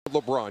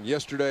LeBron.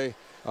 Yesterday,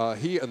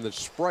 he and the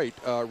Sprite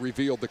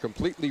revealed the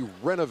completely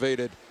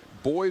renovated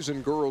Boys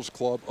and Girls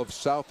Club of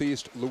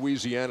Southeast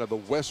Louisiana, the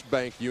West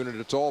Bank unit.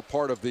 It's all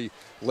part of the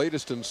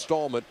latest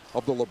installment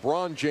of the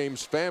LeBron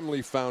James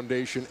Family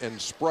Foundation and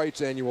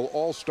Sprite's annual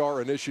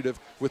All-Star Initiative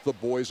with the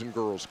Boys and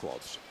Girls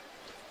Clubs.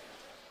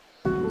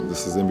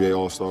 This is NBA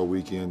All-Star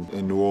Weekend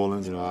in New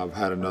Orleans. You know, I've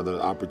had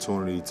another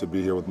opportunity to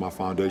be here with my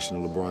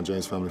foundation, the LeBron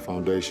James Family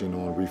Foundation,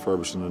 on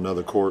refurbishing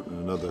another court and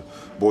another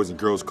Boys and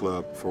Girls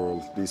Club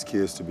for these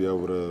kids to be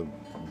able to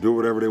do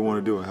whatever they want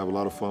to do and have a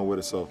lot of fun with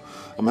it. So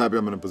I'm happy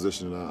I'm in a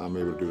position that I'm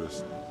able to do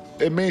this.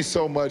 It means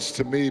so much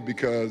to me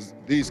because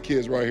these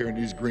kids right here in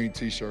these green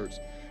T-shirts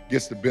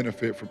gets the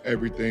benefit from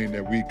everything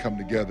that we come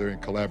together and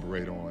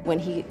collaborate on. When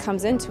he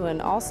comes into an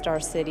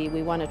all-star city,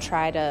 we want to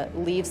try to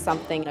leave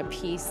something, a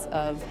piece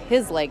of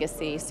his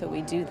legacy. So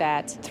we do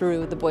that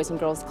through the Boys and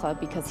Girls Club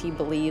because he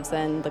believes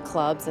in the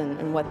clubs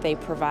and what they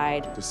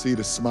provide. To see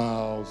the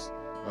smiles,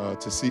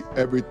 to see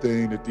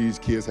everything that these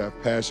kids have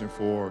passion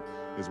for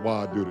is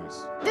why I do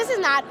this. This is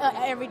not an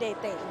everyday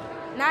thing.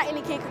 Not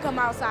any kid can come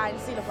outside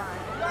and see LeBron.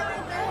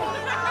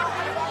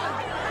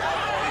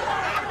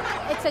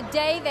 It's a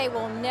day they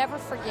will never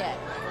forget.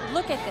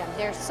 Look at them.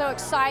 They're so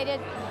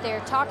excited. They're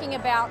talking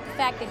about the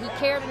fact that he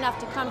cared enough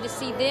to come to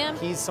see them.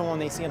 He's someone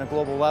they see on a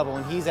global level,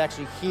 and he's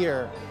actually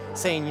here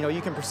saying, you know, you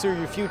can pursue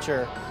your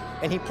future,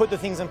 and he put the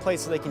things in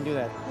place so they can do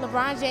that.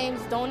 LeBron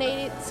James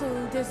donated to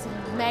this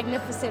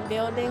magnificent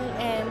building,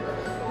 and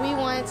we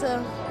wanted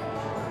to,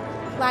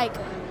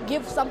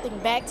 give something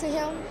back to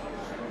him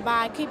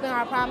by keeping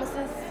our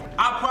promises.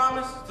 I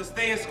promise to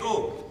stay in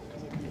school.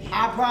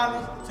 I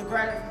promise to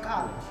graduate from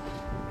college.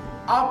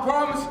 I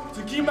promise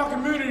to keep my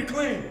community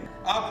clean.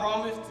 I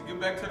promise to get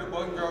back to the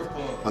Boys and Girls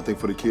Club. I think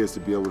for the kids to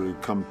be able to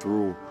come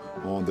through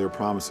on their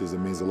promises, it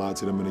means a lot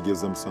to them, and it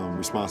gives them some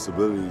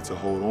responsibility to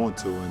hold on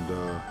to, and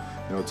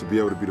you know, to be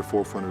able to be the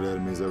forefront of that,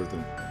 it means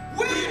everything.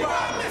 We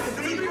promise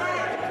to be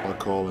great. My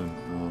calling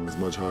is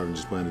much harder than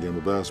just playing the game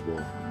of basketball.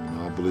 You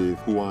know, I believe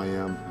who I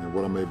am and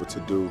what I'm able to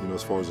do, you know,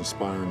 as far as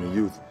inspiring the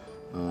youth,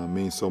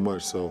 means so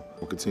much. So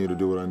I'll continue to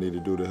do what I need to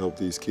do to help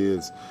these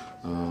kids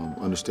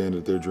understand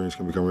that their dreams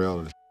can become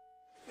reality.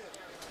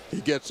 He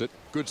gets it.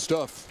 Good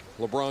stuff.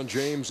 LeBron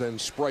James and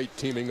Sprite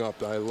teaming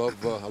up. I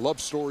love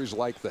stories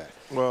like that.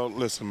 Well,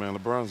 listen, man,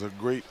 LeBron's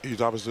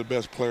he's obviously the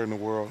best player in the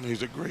world.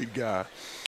 He's a great guy.